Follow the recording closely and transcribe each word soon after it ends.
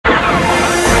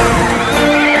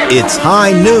It's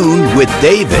High Noon with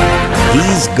David.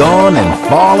 He's gone and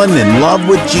fallen in love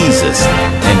with Jesus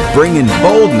and bringing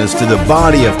boldness to the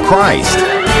body of Christ.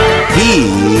 Here's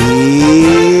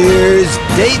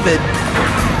David.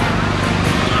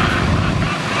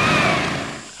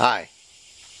 Hi.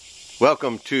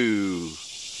 Welcome to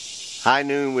High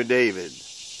Noon with David.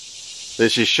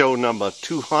 This is show number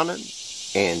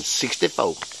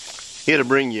 264. Here to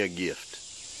bring you a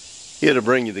gift. Here to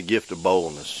bring you the gift of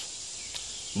boldness.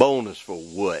 Boldness for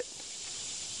what?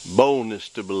 Boldness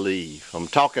to believe. I'm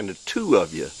talking to two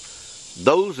of you.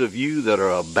 Those of you that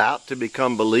are about to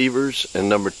become believers, and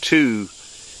number two,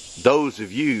 those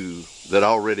of you that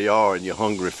already are and you're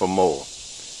hungry for more.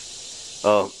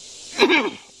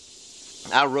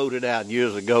 I wrote it out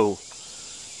years ago.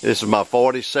 This is my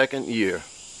 42nd year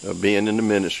of being in the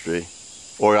ministry,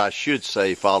 or I should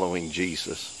say following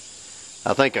Jesus.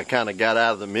 I think I kind of got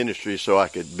out of the ministry so I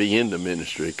could be in the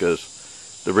ministry, because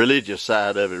the religious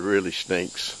side of it really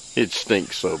stinks. It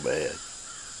stinks so bad.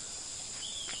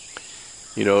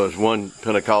 You know, as one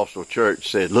Pentecostal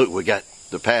church said, look, the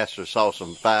pastor saw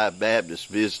some 5 Baptists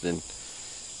visiting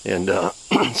and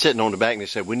sitting on the back, and they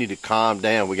said, we need to calm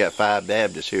down. We got 5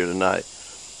 Baptists here tonight.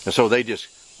 And so they just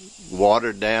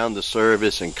watered down the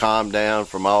service and calmed down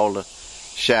from all the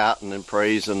shouting and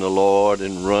praising the Lord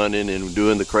and running and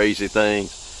doing the crazy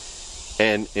things.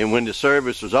 And when the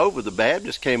service was over, the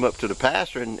Baptist came up to the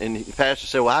pastor, and the pastor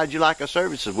said, well, how'd you like our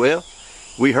service? He said, well,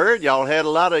 we heard y'all had a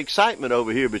lot of excitement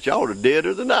over here, but y'all are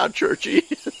deader than our church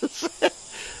is.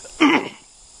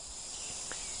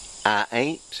 I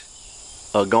ain't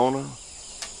gonna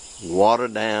water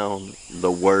down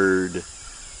the word,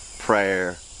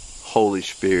 prayer, Holy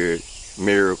Spirit,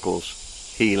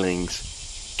 miracles,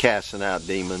 healings, casting out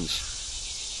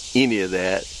demons, any of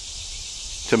that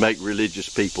to make religious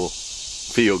people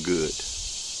feel good.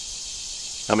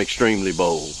 I'm extremely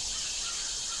bold.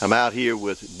 I'm out here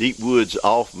with Deep Woods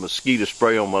off, mosquito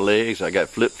spray on my legs. I got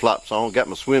flip-flops on, got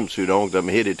my swimsuit on, because I'm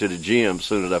headed to the gym as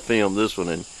soon as I film this one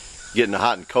and get in the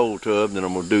hot and cold tub. Then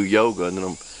I'm going to do yoga, and then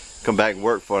I'm come back and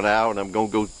work for an hour, and I'm going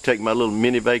to go take my little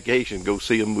mini vacation, go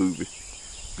see a movie.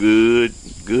 Good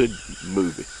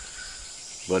movie.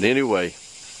 But anyway,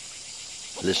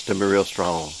 listen to me real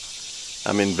strong.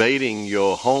 I'm invading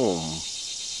your home,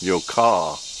 your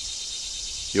car,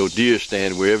 your deer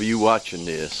stand, wherever you watching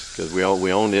this, because we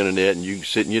on the internet, and you can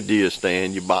sit in your deer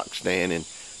stand, your box stand, and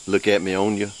look at me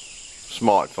on your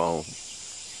smartphone.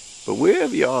 But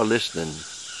wherever you are listening,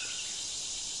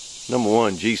 number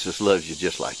one, Jesus loves you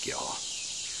just like you are.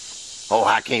 Oh,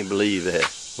 I can't believe that.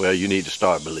 Well, you need to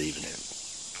start believing it.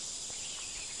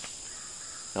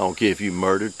 I don't care if you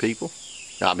murdered people.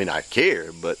 I mean, I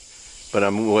care, but what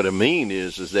I mean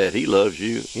is that He loves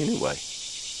you anyway.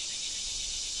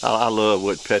 I love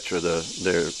what Petra,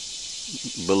 their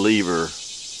believer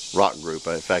rock group.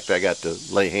 In fact, I got to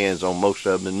lay hands on most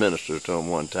of them and minister to them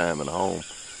one time in a home.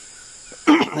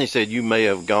 He said, you may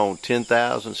have gone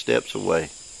 10,000 steps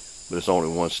away, but it's only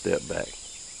one step back.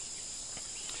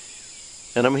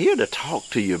 And I'm here to talk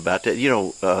to you about that. You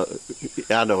know,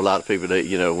 I know a lot of people that,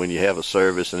 you know, when you have a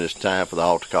service and it's time for the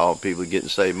altar call and people are getting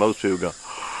saved, most people go,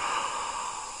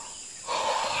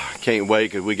 can't wait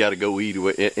because we got to go eat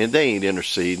away. And they ain't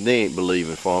interceding, they ain't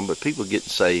believing for them, but people getting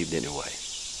saved anyway.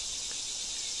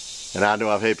 And I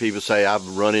know I've had people say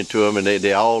I've run into them and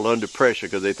they're all under pressure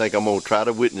because they think I'm going to try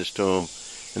to witness to them.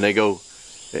 And they go,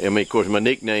 I mean, of course, my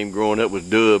nickname growing up was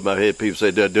Dub. I had people say,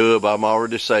 Dub, I'm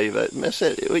already saved. I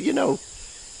said, well, you know,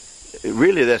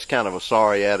 really that's kind of a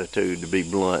sorry attitude, to be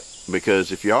blunt,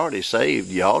 because if you're already saved,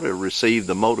 you ought to receive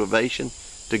the motivation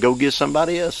to go get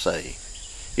somebody else saved.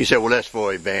 He said, well, that's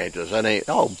for evangelists. That ain't,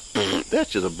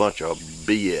 that's just a bunch of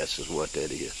BS is what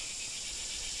that is.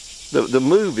 The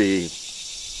movie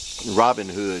Robin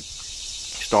Hood,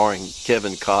 starring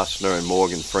Kevin Costner and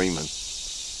Morgan Freeman.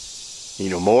 You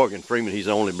know, Morgan Freeman, he's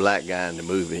the only black guy in the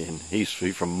movie, and he's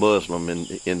from Muslim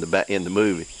in the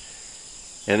movie.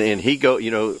 And he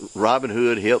you know, Robin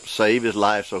Hood helped save his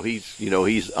life, so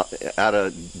he's out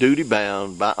of duty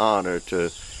bound by honor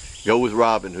to go with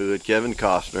Robin Hood, Kevin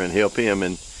Costner, and help him.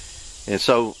 And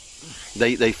so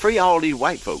they free all these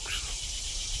white folks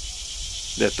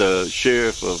that the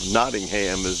sheriff of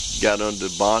Nottingham has got under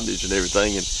bondage and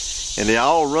everything. And they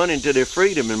all run into their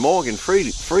freedom. And Morgan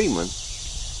Freeman,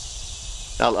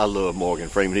 I love Morgan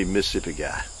Freeman. He's a Mississippi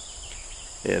guy.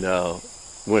 And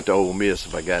went to Ole Miss,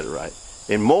 if I got it right.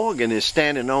 And Morgan is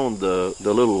standing on the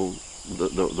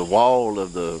wall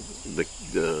of the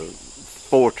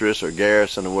fortress or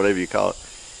garrison or whatever you call it.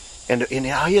 And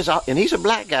he's a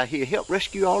black guy. He helped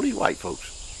rescue all these white folks.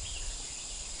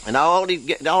 And all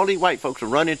these white folks are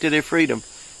running to their freedom.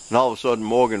 And all of a sudden,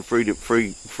 Morgan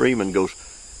Freeman goes,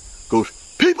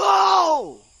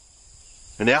 "People!"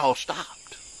 And they all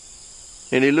stopped.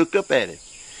 And he looked up at him.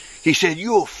 He said,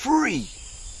 "You're free.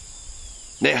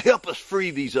 Now help us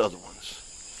free these other ones."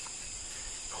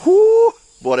 Whoo!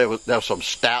 Boy, that was some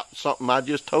stout something I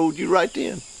just told you right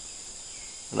then.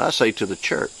 And I say to the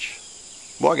church,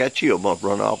 boy, I got chill bumps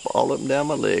running all up and down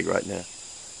my leg right now.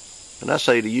 And I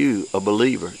say to you, a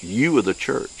believer, you are the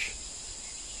church.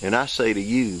 And I say to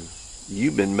you,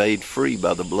 you've been made free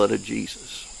by the blood of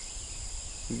Jesus.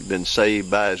 You've been saved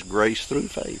by His grace through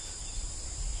faith.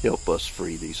 Help us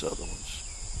free these other ones.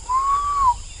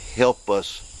 Help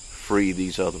us free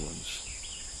these other ones.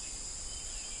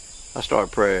 I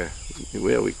start prayer,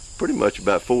 we pretty much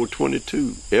about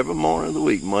 4:22 every morning of the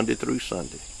week, Monday through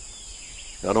Sunday.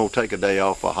 I don't take a day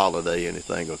off for a holiday or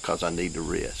anything because I need to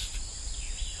rest.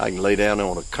 I can lay down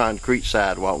on a concrete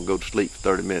sidewalk and go to sleep for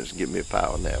 30 minutes and get me a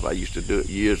power nap. I used to do it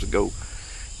years ago,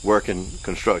 working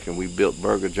construction. We built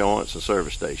burger joints and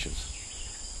service stations.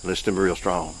 Listen to me real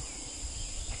strong.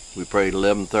 We prayed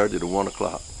 11:30 to 1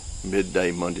 o'clock,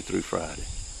 midday, Monday through Friday.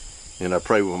 And I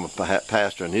pray with my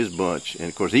pastor and his bunch. And,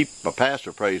 of course, my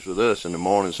pastor prays with us in the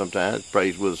morning sometimes.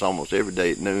 Prays with us almost every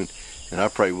day at noon. And I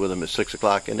pray with him at 6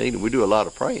 o'clock in the evening. We do a lot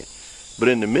of praying. But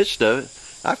in the midst of it,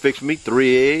 I fix me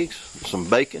 3 eggs, some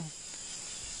bacon,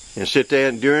 and sit there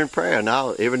and during prayer. And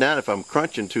every night if I'm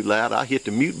crunching too loud, I hit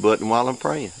the mute button while I'm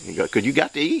praying. Because you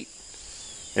got to eat.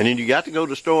 And then you got to go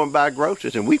to the store and buy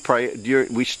groceries. And we pray,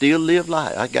 we still live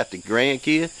life. I got the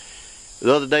grandkid.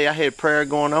 The other day I had prayer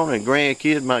going on, and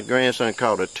grandkid, my grandson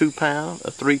called a 2-pound, a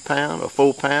 3-pound, a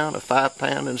 4-pound, a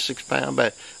 5-pound, and a 6-pound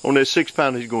bag. On that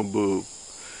 6-pound, he's going, boo.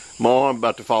 My arm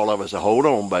about to fall off. I said, hold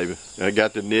on, baby. And I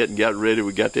got the net and got ready.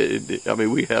 We got that. I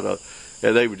mean,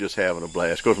 they were just having a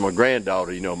blast. Of course, my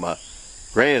granddaughter, my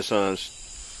grandson's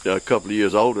a couple of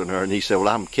years older than her, and he said, well,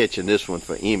 I'm catching this one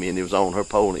for Emmy, and it was on her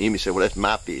pole, and Emmy said, well, that's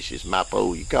my fish. It's my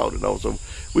pole. You caught it on. So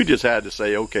we just had to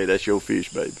say, okay, that's your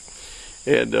fish, baby.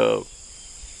 And,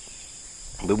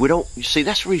 but we don't, you see,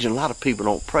 that's the reason a lot of people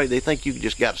don't pray. They think you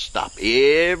just got to stop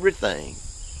everything,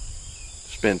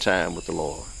 spend time with the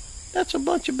Lord. That's a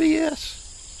bunch of BS.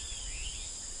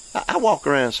 I walk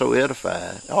around so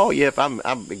edified. Oh yeah, if I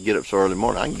get up so early in the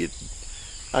morning,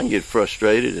 I can get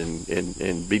frustrated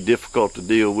and be difficult to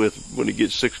deal with when it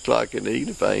gets 6 o'clock in the evening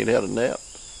if I ain't had a nap.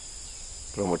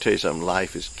 But I'm gonna tell you something.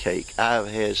 Life is cake. I've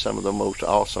had some of the most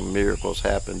awesome miracles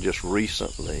happen just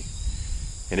recently.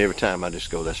 And every time I just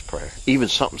go, that's prayer. Even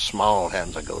something small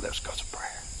happens, I go, that's because of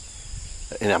prayer.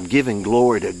 And I'm giving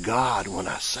glory to God when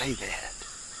I say that.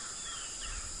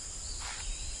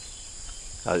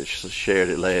 I just shared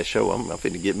it last show. I'm going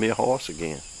to get me a horse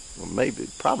again. Well,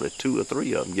 probably 2 or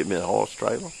 3 of them. Get me a horse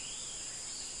trailer.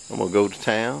 I'm going to go to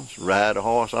towns, ride a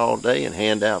horse all day, and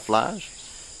hand out flyers.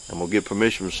 I'm going to get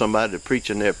permission from somebody to preach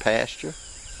in their pasture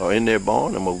or in their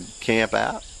barn. I'm going to camp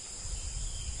out.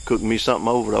 Cook me something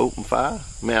over the open fire.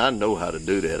 Man, I know how to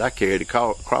do that. I carried a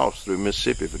cross through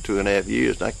Mississippi for 2.5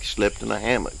 years, and I slept in a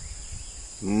hammock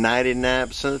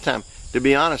 99% of the time. To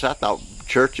be honest, I thought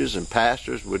churches and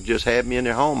pastors would just have me in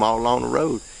their home all along the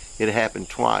road. It happened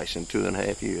twice in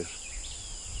 2.5 years.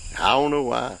 I don't know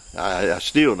why. I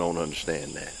still don't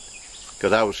understand that.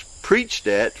 Because I was preached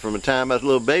at from the time I was a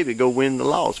little baby, go win the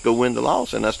lost, go win the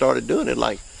lost. And I started doing it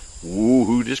like,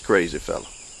 woo-hoo, this crazy fella.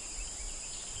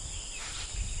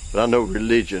 But I know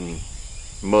religion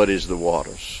muddies the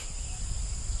waters,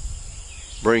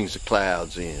 brings the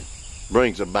clouds in,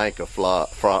 brings a bank of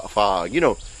fog.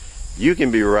 You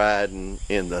can be riding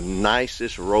in the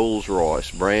nicest Rolls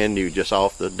Royce, brand new, just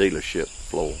off the dealership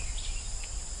floor.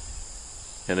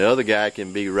 And the other guy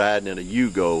can be riding in a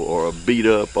Yugo or a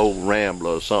beat-up old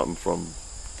Rambler or something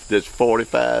that's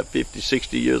 45, 50,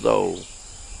 60 years old.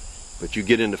 But you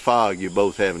get in the fog, you're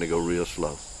both having to go real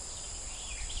slow.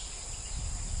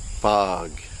 Fog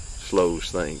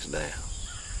slows things down.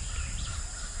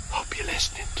 Hope you're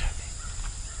listening to me.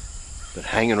 But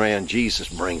hanging around Jesus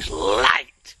brings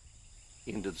light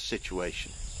into the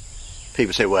situation.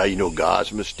 People say, well,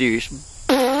 God's mysterious.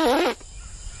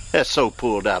 That's so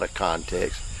pulled out of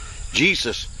context.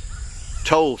 Jesus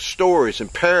told stories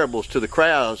and parables to the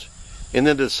crowds, and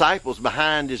then the disciples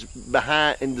behind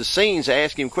in the scenes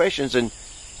asked him questions, and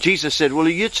Jesus said, well,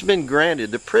 it's been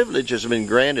granted, the privilege has been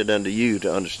granted unto you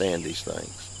to understand these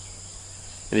things.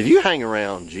 And if you hang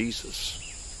around Jesus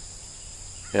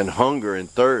and hunger and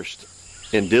thirst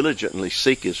and diligently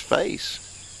seek his face,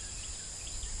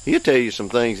 he'll tell you some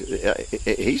things.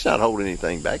 He's not holding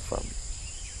anything back from you.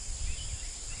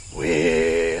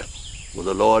 Well,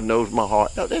 the Lord knows my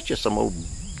heart. No, that's just some old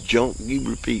junk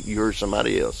you heard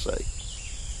somebody else say.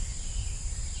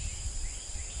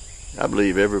 I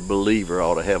believe every believer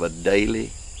ought to have a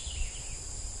daily,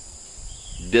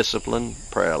 disciplined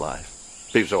prayer life.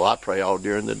 People say, well, I pray all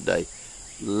during the day.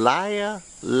 Liar,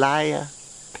 liar,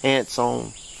 pants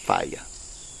on fire.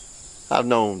 I've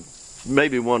known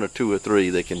maybe one or two or three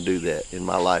that can do that in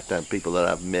my lifetime, people that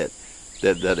I've met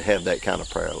that have that kind of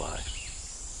prayer life.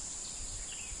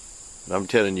 And I'm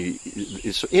telling you,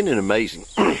 isn't it amazing?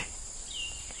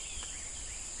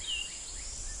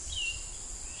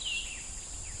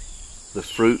 The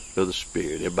fruit of the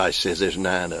Spirit. Everybody says there's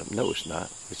 9 of them. No, it's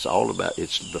not. It's all about,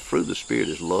 it's the fruit of the Spirit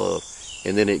is love,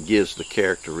 and then it gives the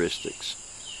characteristics.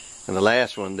 And the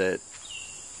last one that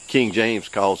King James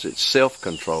calls it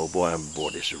self-control. Boy,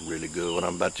 this is really good what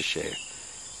I'm about to share.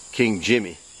 King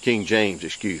James,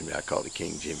 excuse me, I call it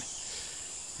King Jimmy.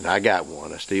 And I got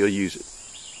one. I still use it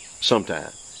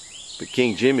sometimes. But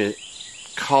King Jimmy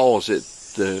calls it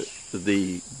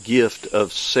the gift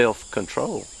of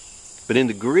self-control. But in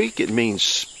the Greek, it means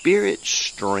spirit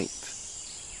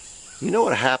strength. You know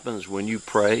what happens when you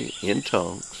pray in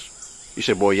tongues? You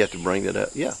say, boy, you have to bring that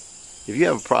up. Yeah. If you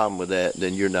have a problem with that,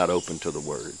 then you're not open to the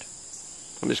Word.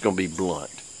 I'm just going to be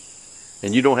blunt.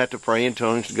 And you don't have to pray in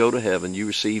tongues to go to heaven. You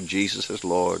receive Jesus as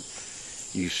Lord.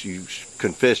 You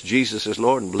confess Jesus as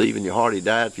Lord and believe in your heart He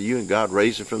died for you and God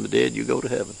raised Him from the dead, you go to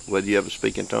heaven, whether you ever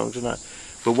speak in tongues or not.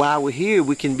 But while we're here,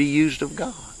 we can be used of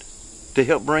God to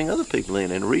help bring other people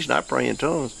in. And the reason I pray in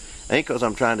tongues ain't because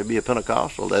I'm trying to be a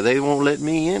Pentecostal. They won't let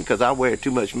me in because I wear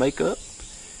too much makeup.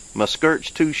 My skirt's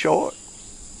too short.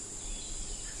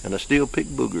 And I still pick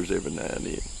boogers every now and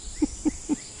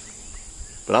then.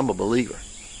 But I'm a believer.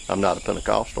 I'm not a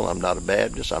Pentecostal. I'm not a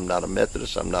Baptist. I'm not a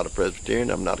Methodist. I'm not a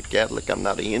Presbyterian. I'm not a Catholic. I'm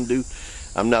not a Hindu.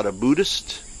 I'm not a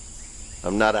Buddhist.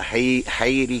 I'm not a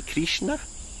Hare Krishna.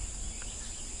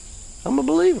 I'm a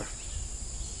believer.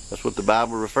 That's what the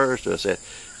Bible refers to us as.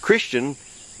 Christian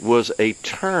was a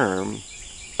term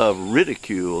of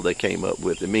ridicule they came up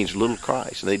with. It means little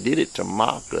Christ. And they did it to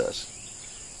mock us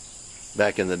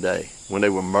back in the day when they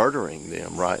were murdering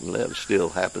them right and left. It still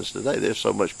happens today. There's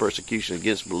so much persecution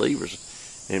against believers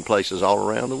in places all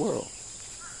around the world.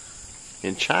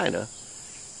 In China,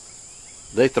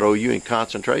 they throw you in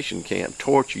concentration camp,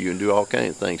 torture you, and do all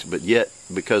kinds of things. But yet,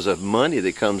 because of money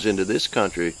that comes into this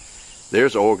country,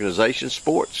 there's organization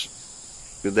sports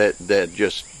that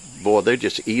just, boy, they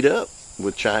just eat up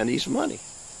with Chinese money.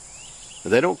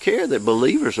 They don't care that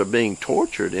believers are being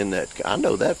tortured in that. I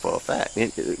know that for a fact.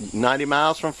 90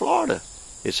 miles from Florida,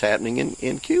 it's happening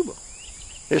in Cuba.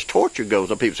 There's torture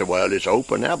goes on. People say, well, it's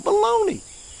open now. Baloney.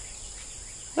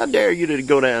 I dare you to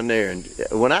go down there. And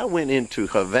when I went into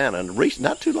Havana,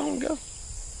 not too long ago,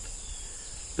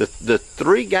 the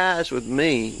 3 guys with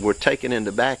me were taken in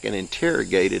the back and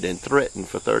interrogated and threatened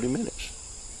for 30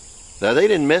 minutes. Now, they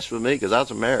didn't mess with me because I was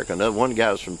American. One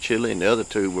guy was from Chile and the other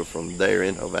 2 were from there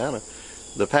in Havana.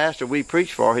 The pastor we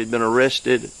preached for had been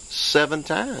arrested 7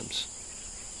 times.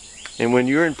 And when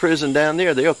you're in prison down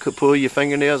there, they'll pull your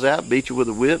fingernails out, beat you with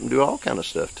a whip, and do all kind of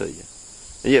stuff to you.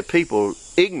 And yet people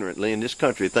ignorantly in this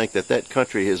country think that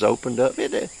country has opened up.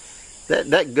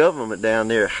 That government down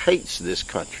there hates this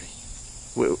country.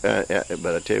 But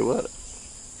I tell you what,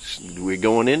 we're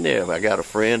going in there. I got a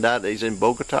friend out there, he's in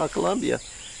Bogota, Colombia.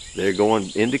 They're going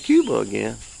into Cuba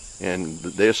again. And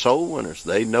they're soul winners.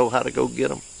 They know how to go get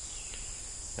them.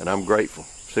 And I'm grateful.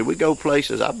 See, we go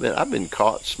places. I've been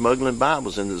caught smuggling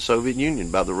Bibles into the Soviet Union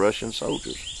by the Russian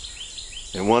soldiers.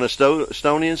 And one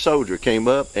Estonian soldier came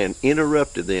up and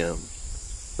interrupted them.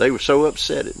 They were so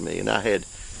upset at me. And I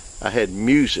had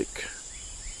music,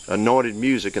 anointed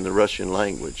music in the Russian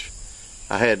language.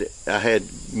 I had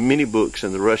many books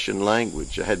in the Russian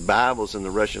language. I had Bibles in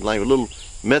the Russian language. A little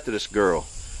Methodist girl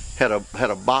had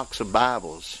a box of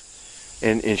Bibles.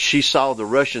 And she saw the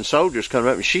Russian soldiers come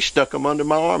up, and she stuck them under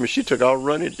my arm, and she took off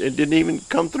running and didn't even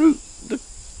come through the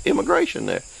immigration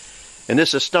there. And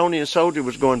this Estonian soldier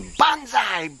was going,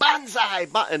 "Banzai, banzai,"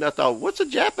 and I thought, what's a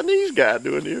Japanese guy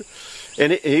doing here?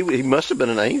 And he must have been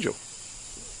an angel.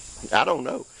 I don't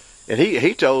know. And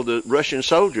he told the Russian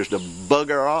soldiers to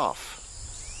bugger off.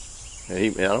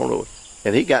 And I don't know.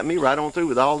 And he got me right on through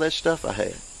with all that stuff I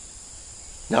had.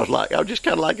 And I was just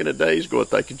kind of like in a daze going,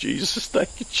 thank you, Jesus,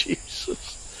 thank you,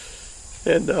 Jesus.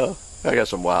 And I got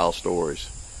some wild stories.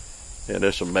 And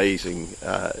it's amazing.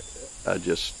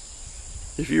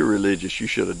 If you're religious, you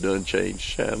should have done change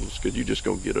channels, because you're just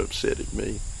going to get upset at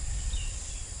me.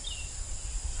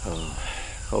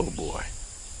 Oh boy.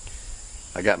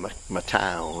 I got my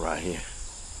tie on right here.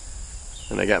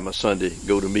 And I got my Sunday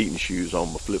go-to-meeting shoes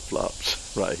on, my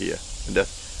flip-flops right here. And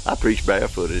I preach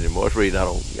barefooted anymore. That's the reason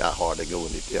I hardly go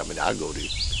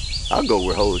I'll go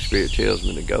where Holy Spirit tells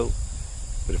me to go.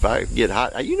 But if I get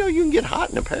hot, you know you can get hot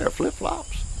in a pair of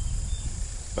flip-flops.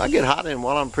 If I get hot in them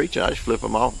while I'm preaching, I just flip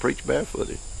them off and preach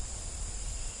barefooted.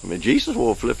 I mean, Jesus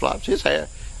wore flip-flops. His hair,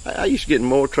 I used to get in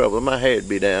more trouble. My hair would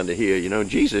be down to here. You know,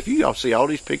 Jesus, if you all see all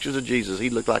these pictures of Jesus, he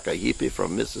looked like a hippie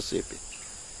from Mississippi.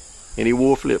 And he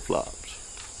wore flip-flops.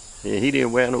 And he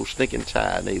didn't wear no stinking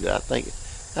tie neither.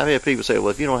 I've had people say, well,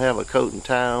 if you don't have a coat and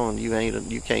tie on,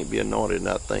 you can't be anointed. And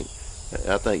I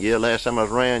think, yeah, last time I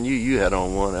was around you, you had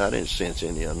on one. I didn't sense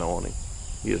any anointing.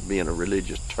 You was being a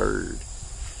religious turd.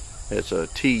 It's a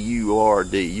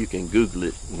T-U-R-D. You can Google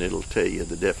it, and it'll tell you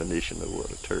the definition of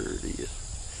what a turd is.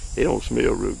 It don't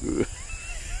smell real good.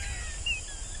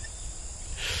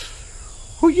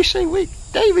 Well, you say, wait,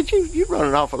 David, you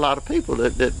running off a lot of people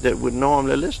that would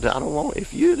normally listen to. I don't want,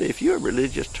 if you're a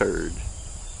religious turd,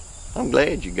 I'm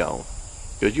glad you're gone,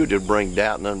 because you'll just bring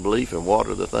doubt and unbelief and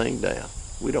water the thing down.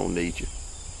 We don't need you.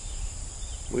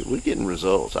 We're getting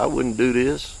results. I wouldn't do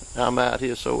this. I'm out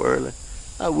here so early.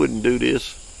 I wouldn't do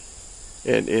this.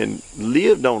 And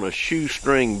lived on a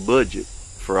shoestring budget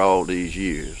for all these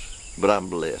years. But I'm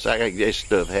blessed. That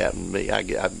stuff happened to me.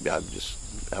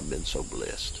 I've been so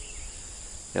blessed.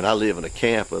 And I live in a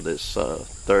camper that's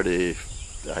 30,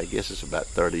 I guess it's about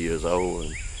 30 years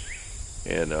old.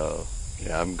 And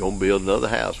I'm going to build another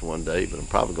house one day, but I'm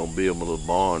probably going to build my little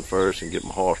barn first and get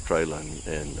my horse trailer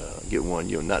and get one,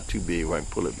 not too big where I can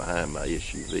pull it behind my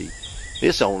SUV.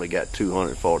 It's only got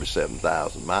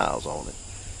 247,000 miles on it.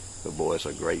 But boy, it's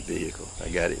a great vehicle. I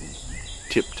got it in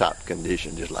tip-top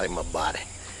condition, just like my body.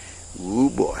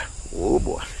 Ooh boy, oh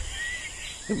boy.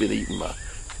 I've been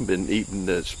eating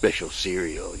the special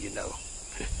cereal,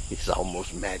 It's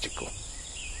almost magical.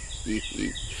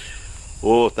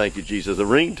 Oh, thank you, Jesus. The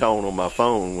ringtone on my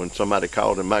phone when somebody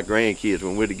called, and my grandkids,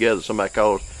 when we're together, somebody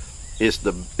calls, it's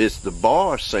the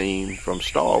bar scene from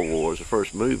Star Wars, the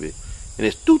first movie. And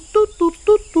it's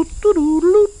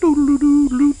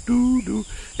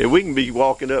and we can be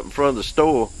walking up in front of the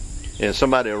store and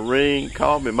somebody will ring,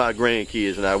 call me, my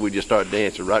grandkids and we just start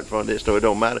dancing right in front of that store. It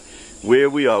don't matter where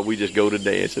we are, we just go to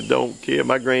dance and don't care.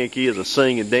 My grandkids will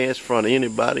sing and dance in front of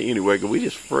anybody, anywhere, because we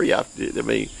just free. I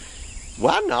mean,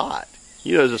 why not?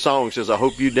 There's a song that says, I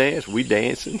hope you dance. We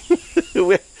dancing.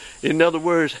 In other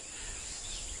words,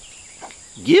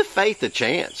 give faith a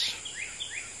chance.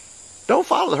 Don't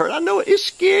follow the herd. I know it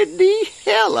scared the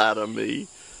hell out of me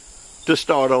to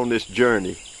start on this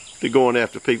journey to going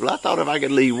after people. I thought if I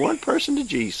could lead one person to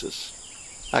Jesus,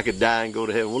 I could die and go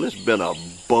to heaven. Well, it's been a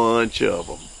bunch of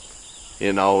them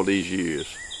in all these years,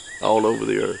 all over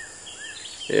the earth.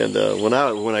 And when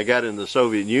I got in the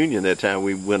Soviet Union that time,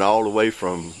 we went all the way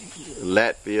from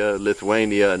Latvia,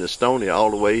 Lithuania, and Estonia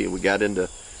all the way, and we got into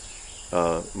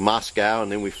Moscow,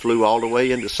 and then we flew all the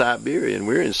way into Siberia, and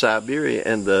we're in Siberia,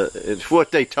 and it's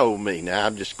what they told me. Now,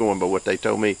 I'm just going by what they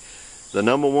told me. The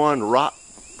 #1 rock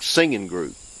singing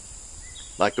group,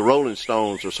 like the Rolling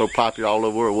Stones are so popular all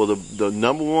over the world. Well, the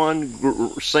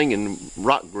 #1 singing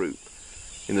rock group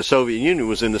in the Soviet Union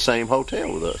was in the same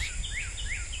hotel with us.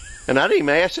 And I didn't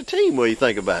even ask the team what you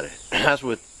think about it. I was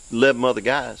with 11 other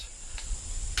guys.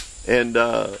 And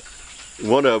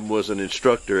one of them was an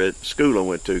instructor at school I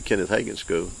went to, Kenneth Hagin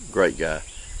School. Great guy.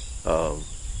 I'll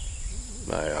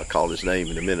call his name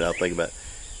in a minute. I'll think about it.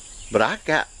 But I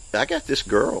got this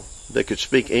girl that could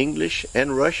speak English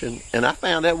and Russian, and I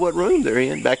found out what room they're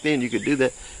in. Back then you could do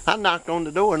that. I knocked on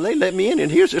the door, and they let me in,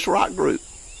 and here's this rock group.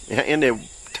 And they're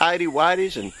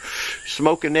tighty-whities and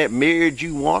smoking that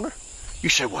marijuana. You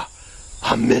say, well,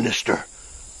 a minister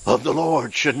of the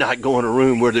Lord should not go in a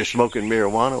room where they're smoking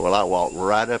marijuana. Well, I walked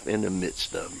right up in the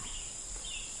midst of them.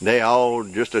 They all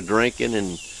just a drinking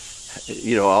and,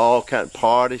 all kind of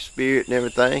party spirit and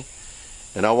everything.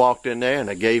 And I walked in there and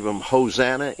I gave them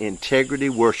Hosanna Integrity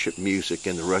Worship music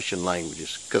in the Russian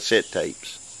languages, cassette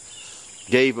tapes.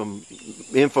 Gave them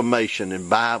information and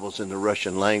Bibles in the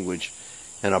Russian language,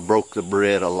 and I broke the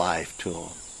bread of life to them.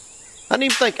 I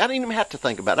didn't even have to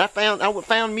think about it. I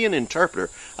found me an interpreter.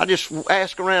 I just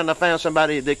asked around, and I found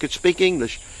somebody that could speak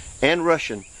English and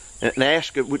Russision, and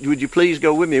asked, would you please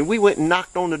go with me? And we went and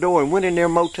knocked on the door and went in their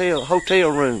hotel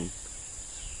room.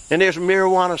 And there's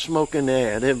marijuana smoke in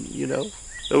there. Them,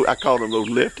 I call them those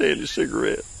left-handed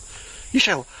cigarettes. You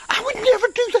say, well, I would never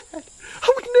do that.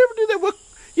 I would never do that.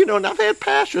 Well, and I've had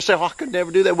pastors say, I could never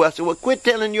do that. Well, I said, well, quit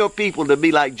telling your people to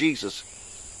be like Jesus.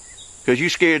 Because you're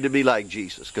scared to be like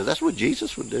Jesus. Because that's what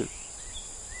Jesus would do.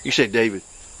 You say, David.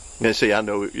 Now, see, I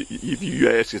know if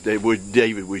you ask us,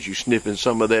 David, was you sniffing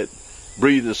some of that,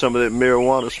 breathing some of that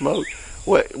marijuana smoke?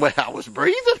 Well, I was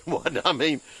breathing one. I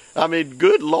mean,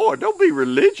 good Lord, don't be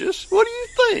religious. What do you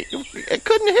think? I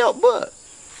couldn't help but.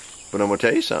 But I'm going to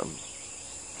tell you something.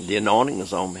 The anointing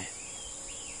was on me.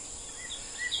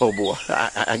 Oh boy,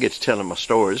 I get to telling my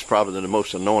story. It's probably the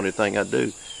most anointed thing I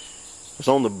do. I was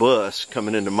on the bus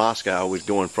coming into Moscow. I was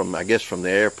going from the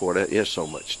airport. There's so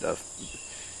much stuff.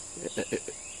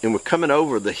 And we're coming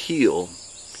over the hill.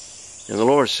 And the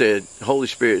Lord said, Holy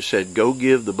Spirit said, go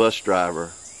give the bus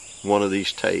driver one of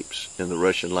these tapes in the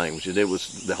Russian language. And it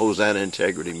was the Hosanna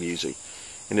Integrity music.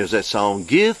 And it was that song,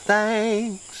 Give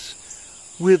Thanks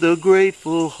with a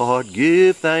Grateful Heart,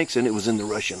 Give Thanks. And it was in the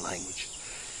Russian language.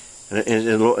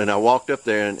 And I walked up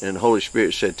there, and the Holy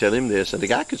Spirit said, tell him this. And the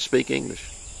guy could speak English.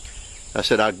 I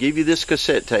said, I'll give you this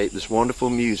cassette tape, this wonderful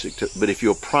music, but if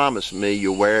you'll promise me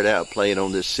you'll wear it out playing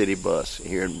on this city bus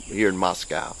here in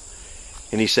Moscow.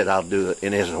 And he said, I'll do it.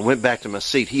 And as I went back to my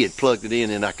seat, he had plugged it in,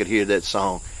 and I could hear that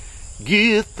song,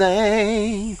 Give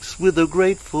Thanks with a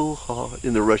Grateful Heart,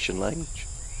 in the Russian language.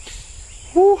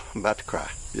 Whew, I'm about to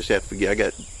cry. Just have to forget. I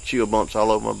got chill bumps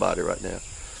all over my body right now.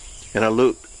 And I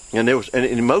looked. And there was, and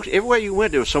everywhere you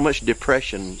went, there was so much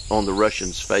depression on the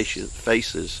Russians'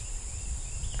 faces,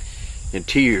 and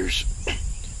tears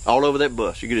all over that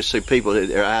bus. You could just see people;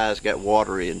 their eyes got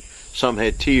watery, and some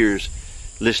had tears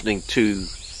listening to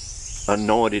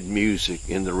anointed music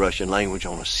in the Russian language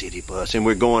on a city bus. And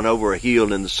we're going over a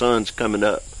hill, and the sun's coming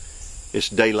up. It's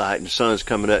daylight, and the sun's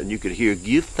coming up, and you could hear,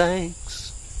 "Give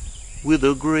thanks with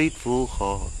a grateful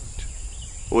heart."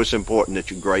 Well, it's important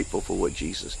that you're grateful for what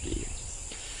Jesus did.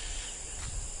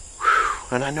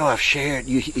 And I know I've shared,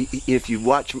 if you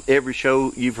watch every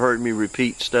show, you've heard me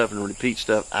repeat stuff and repeat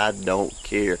stuff. I don't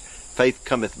care. Faith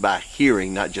cometh by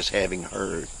hearing, not just having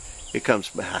heard. It comes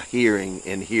by hearing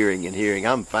and hearing and hearing.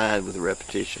 I'm fine with the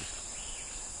repetition.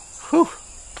 Whew.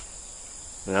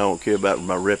 And I don't care about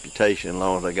my reputation as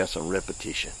long as I got some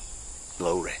repetition.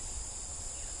 Glory.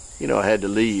 You know, I had to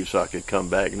leave so I could come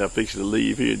back, and I'm fixing to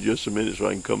leave here in just a minute so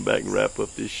I can come back and wrap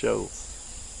up this show.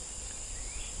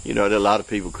 You know, a lot of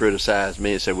people criticize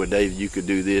me and say, well, David, you could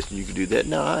do this and you could do that.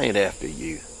 No, I ain't after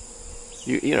you.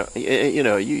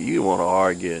 You want to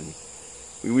argue, and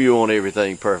we want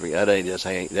everything perfect. That ain't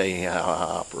how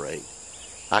I operate.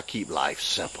 I keep life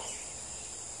simple,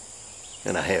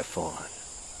 and I have fun.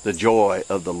 The joy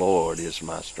of the Lord is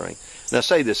my strength. Now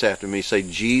say this after me. Say,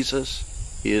 Jesus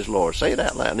is Lord. Say it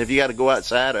out loud. And if you got to go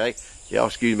outside, hey, y'all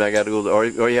excuse me, I got to go, or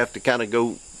you have to kind of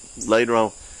go later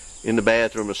on in the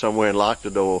bathroom or somewhere and lock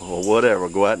the door or whatever,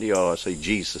 go out in the yard, say,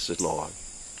 Jesus is Lord.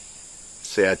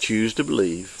 Say, I choose to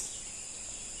believe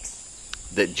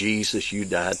that Jesus, you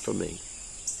died for me.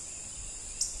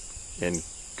 And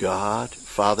God,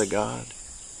 Father God,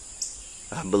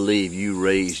 I believe you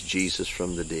raised Jesus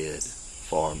from the dead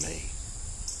for me.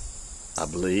 I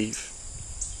believe,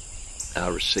 I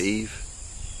receive,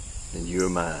 and you're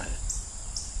mine.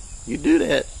 You do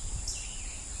that,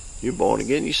 you're born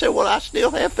again. You say, well, I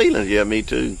still have feelings. Yeah, me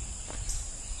too.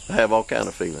 I have all kind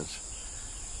of feelings.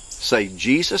 Say,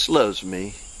 Jesus loves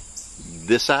me.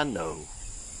 This I know,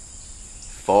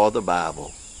 for the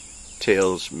Bible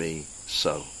tells me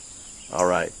so. All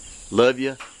right. Love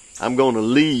you. I'm going to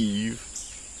leave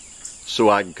so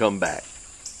I can come back.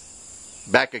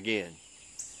 Back again.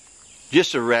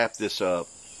 Just to wrap this up,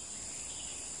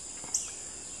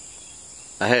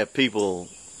 I have people,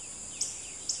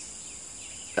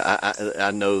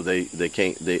 I know they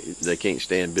can't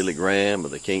stand Billy Graham, or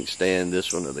they can't stand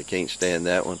this one, or they can't stand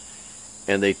that one.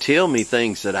 And they tell me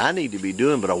things that I need to be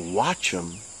doing, but I watch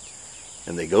them,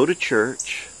 and they go to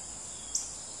church.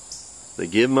 They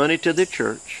give money to their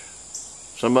church.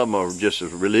 Some of them are just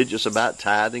as religious about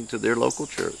tithing to their local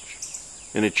church.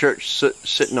 And the church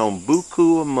sitting on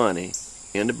buku of money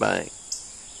in the bank.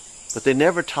 But they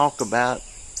never talk about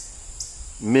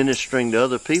ministering to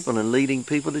other people and leading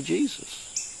people to Jesus.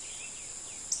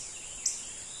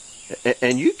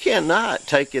 And you cannot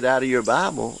take it out of your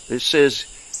Bible. It says,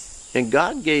 and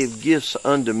God gave gifts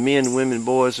unto men, women,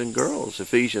 boys, and girls.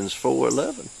 Ephesians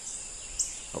 4:11.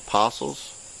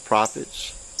 Apostles,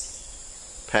 prophets,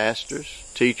 pastors,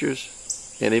 teachers,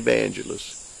 and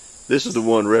evangelists. This is the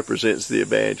one that represents the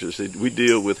evangelist. We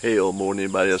deal with hell more than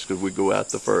anybody else because we go out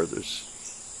the furthest.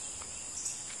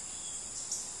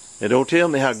 And don't tell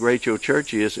me how great your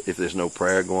church is if there's no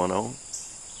prayer going on.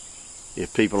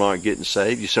 If people aren't getting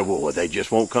saved, you say, well, they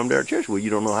just won't come to our church. Well, you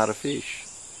don't know how to fish.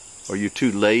 Or you're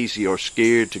too lazy or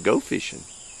scared to go fishing.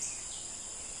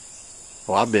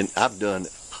 Well, I've done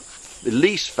at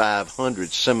least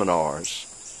 500 seminars.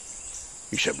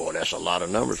 You said, boy, that's a lot of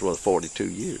numbers. Well, 42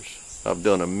 years. I've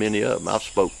done many of them. I've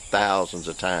spoke thousands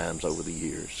of times over the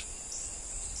years.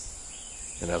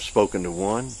 And I've spoken to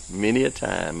one many a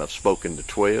time. I've spoken to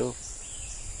 12.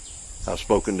 I've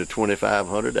spoken to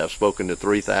 2,500. I've spoken to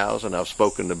 3,000. I've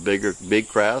spoken to big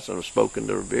crowds, and I've spoken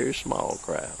to very small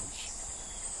crowds.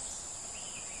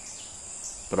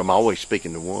 But I'm always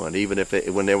speaking to one. Even if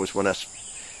when I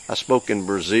spoke in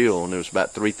Brazil, and there was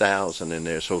about 3,000 in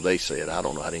there, so they said. I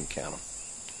don't know. I didn't count them.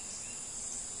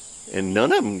 And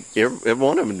none of them, every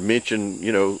one of them mentioned,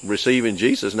 receiving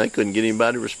Jesus, and they couldn't get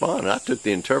anybody to respond. And I took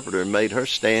the interpreter and made her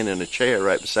stand in a chair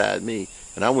right beside me,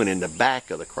 and I went in the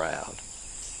back of the crowd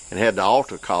and had the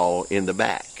altar call in the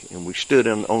back. And we stood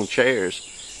on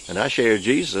chairs, and I shared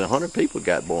Jesus, and 100 people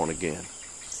got born again.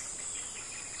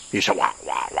 You said,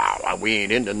 wow, we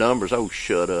ain't into numbers. Oh,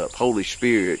 shut up. Holy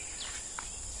Spirit,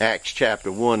 Acts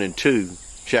chapter 1 and 2,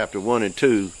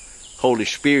 Holy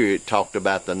Spirit talked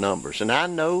about the numbers. And I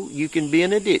know you can be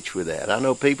in a ditch with that. I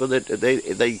know people that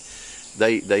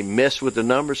they mess with the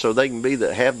numbers so they can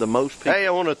have the most people. Hey,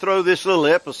 I want to throw this little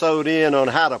episode in on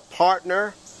how to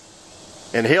partner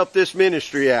and help this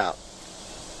ministry out.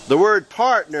 The word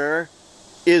partner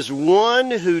is one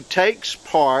who takes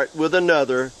part with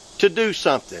another to do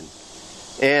something.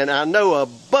 And I know a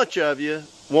bunch of you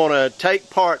want to take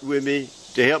part with me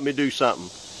to help me do something.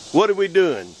 What are we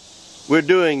doing? We're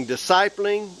doing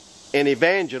discipling and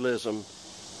evangelism.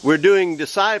 We're doing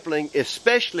discipling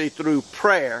especially through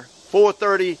prayer,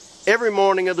 4:30 every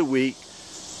morning of the week,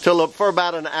 for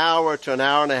about an hour to an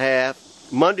hour and a half.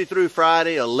 Monday through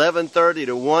Friday, 11:30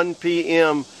 to 1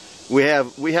 p.m. We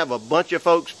have a bunch of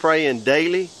folks praying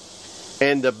daily.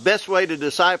 And the best way to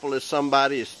disciple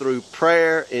somebody is through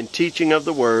prayer and teaching of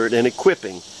the Word and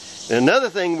equipping. And another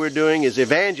thing we're doing is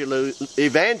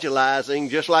evangelizing,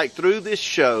 just like through this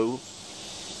show.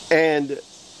 And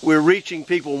we're reaching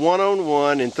people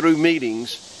one-on-one and through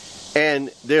meetings. And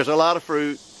there's a lot of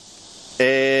fruit.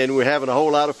 And we're having a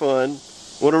whole lot of fun.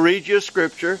 I want to read you a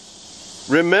scripture.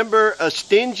 Remember, a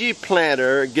stingy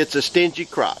planter gets a stingy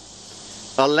crop.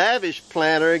 A lavish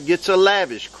planter gets a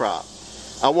lavish crop.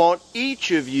 I want each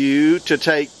of you to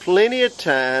take plenty of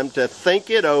time to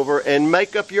think it over and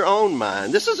make up your own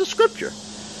mind. This is a scripture.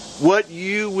 What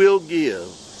you will give.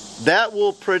 That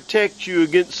will protect you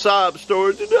against sob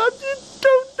stories. And I just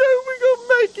don't know we're going to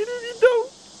make it if you don't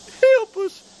help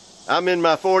us. I'm in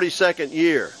my 42nd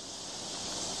year.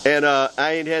 And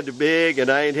I ain't had to beg and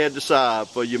I ain't had to sob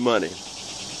for your money.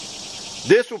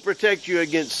 This will protect you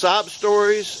against sob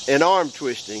stories and arm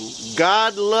twisting.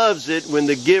 God loves it when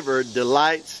the giver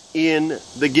delights in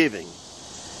the giving.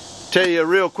 Tell you a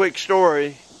real quick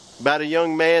story about a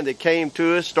young man that came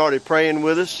to us, started praying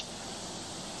with us.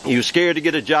 He was scared to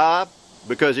get a job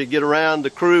because he'd get around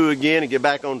the crew again and get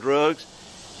back on drugs.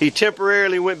 He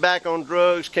temporarily went back on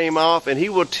drugs, came off, and he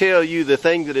will tell you the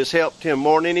thing that has helped him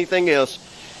more than anything else.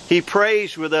 He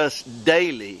prays with us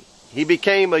daily. He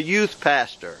became a youth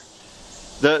pastor.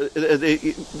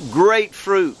 The great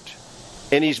fruit,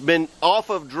 and he's been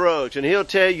off of drugs, and he'll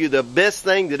tell you the best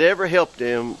thing that ever helped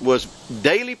him was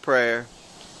daily prayer,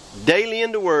 daily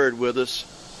in the Word with us,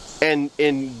 and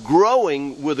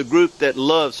growing with a group that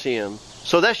loves him.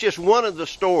 So that's just one of the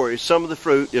stories, some of the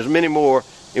fruit. There's many more,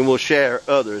 and we'll share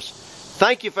others.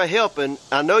 Thank you for helping.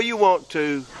 I know you want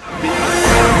to.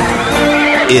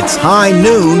 It's High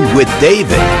Noon with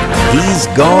David. He's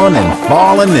gone and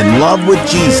fallen in love with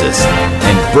Jesus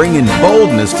and bringing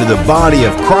boldness to the body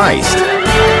of Christ.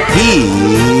 Here's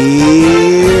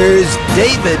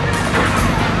David.